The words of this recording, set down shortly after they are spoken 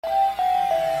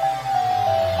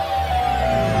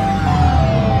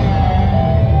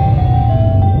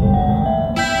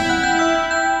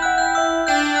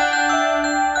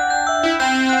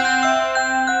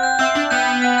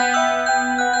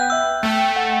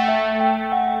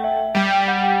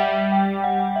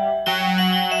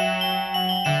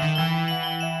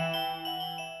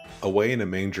Away in a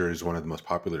Manger is one of the most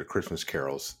popular Christmas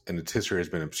carols, and its history has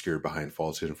been obscured behind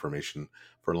false information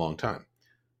for a long time.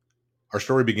 Our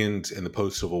story begins in the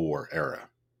post Civil War era,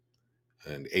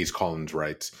 and Ace Collins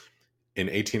writes in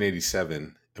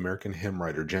 1887, American hymn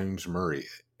writer James Murray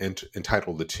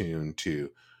entitled the tune to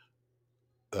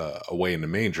Away in a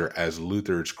Manger as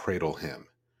Luther's Cradle Hymn.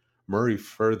 Murray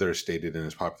further stated in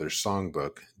his popular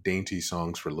songbook, Dainty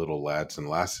Songs for Little Lads and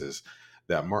Lasses,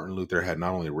 that Martin Luther had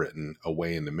not only written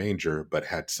Away in the Manger, but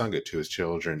had sung it to his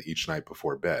children each night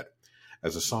before bed.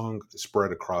 As the song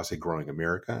spread across a growing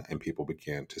America and people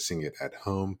began to sing it at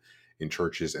home, in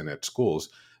churches, and at schools,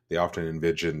 they often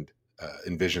envisioned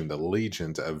the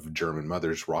legions of German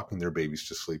mothers rocking their babies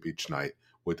to sleep each night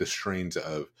with the strains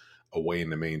of Away in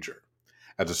the Manger.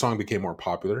 As the song became more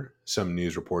popular, some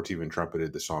news reports even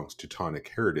trumpeted the song's Teutonic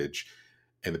heritage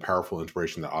and the powerful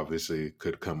inspiration that obviously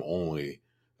could come only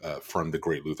from the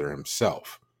great Luther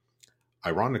himself.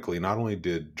 Ironically, not only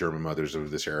did German mothers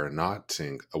of this era not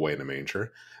sing Away in a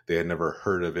Manger, they had never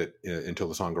heard of it until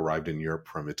the song arrived in Europe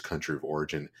from its country of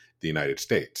origin, the United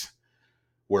States.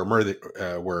 Where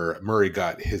Murray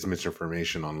got his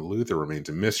misinformation on Luther remains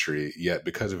a mystery, yet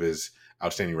because of his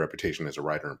outstanding reputation as a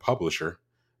writer and publisher,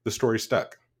 the story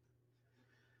stuck.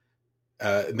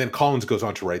 Then Collins goes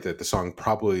on to write that the song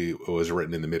probably was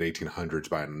written in the mid-1800s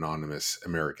by an anonymous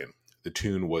American. The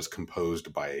tune was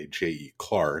composed by J.E.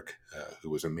 Clark, who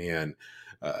was a man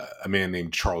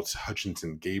named Charles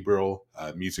Hutchinson Gabriel,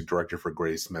 music director for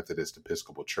Grace Methodist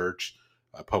Episcopal Church,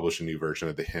 published a new version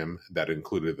of the hymn that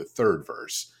included the third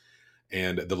verse.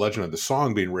 And the legend of the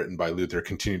song being written by Luther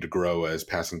continued to grow as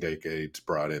passing decades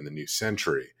brought in the new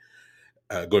century.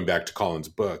 Going back to Collins'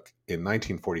 book, in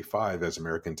 1945, as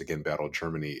Americans again battled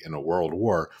Germany in a world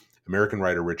war, American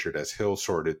writer Richard S. Hill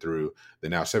sorted through the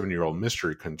now 7-year-old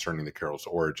mystery concerning the carol's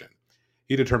origin.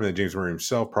 He determined that James Murray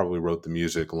himself probably wrote the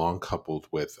music long coupled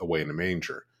with Away in a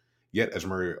Manger. Yet, as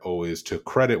Murray always took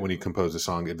credit when he composed the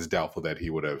song, it is doubtful that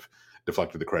he would have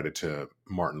deflected the credit to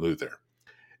Martin Luther.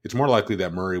 It's more likely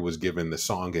that Murray was given the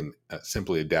song and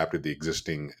simply adapted the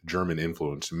existing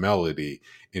German-influenced melody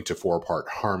into 4-part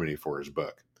harmony for his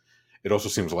book. It also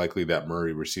seems likely that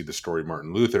Murray received the story of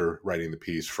Martin Luther writing the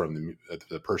piece from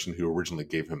the person who originally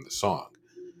gave him the song.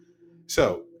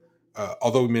 So,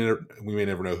 although we may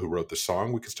never know who wrote the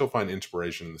song, we can still find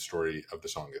inspiration in the story of the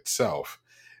song itself.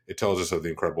 It tells us of the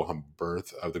incredible humble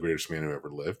birth of the greatest man who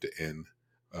ever lived, and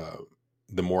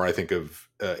the more I think of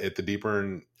it, the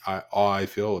deeper awe I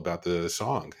feel about the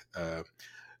song.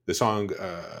 The song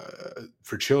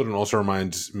for children also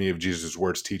reminds me of Jesus'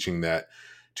 words teaching that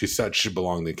to such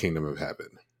belong the kingdom of heaven.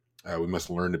 We must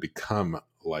learn to become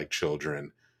like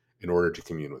children in order to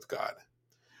commune with God.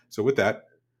 So with that,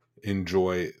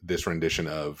 enjoy this rendition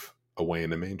of Away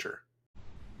in a Manger.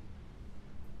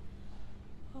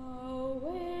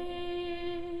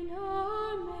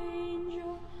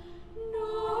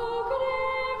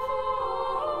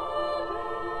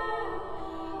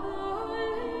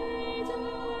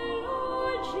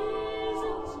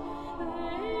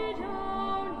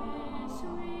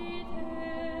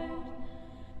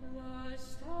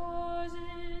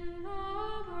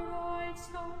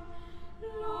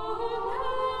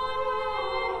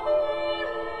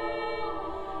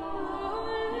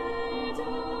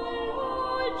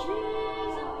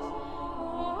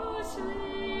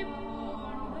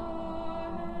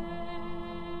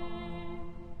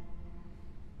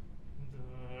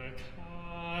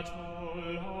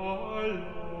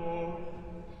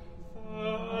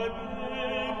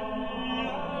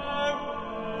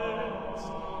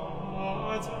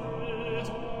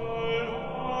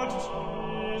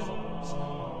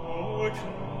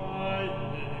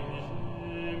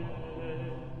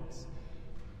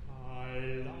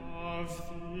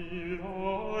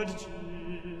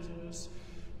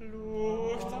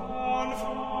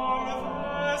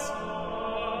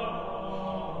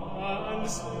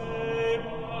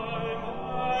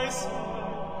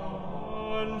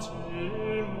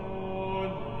 Until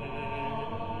morning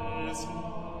is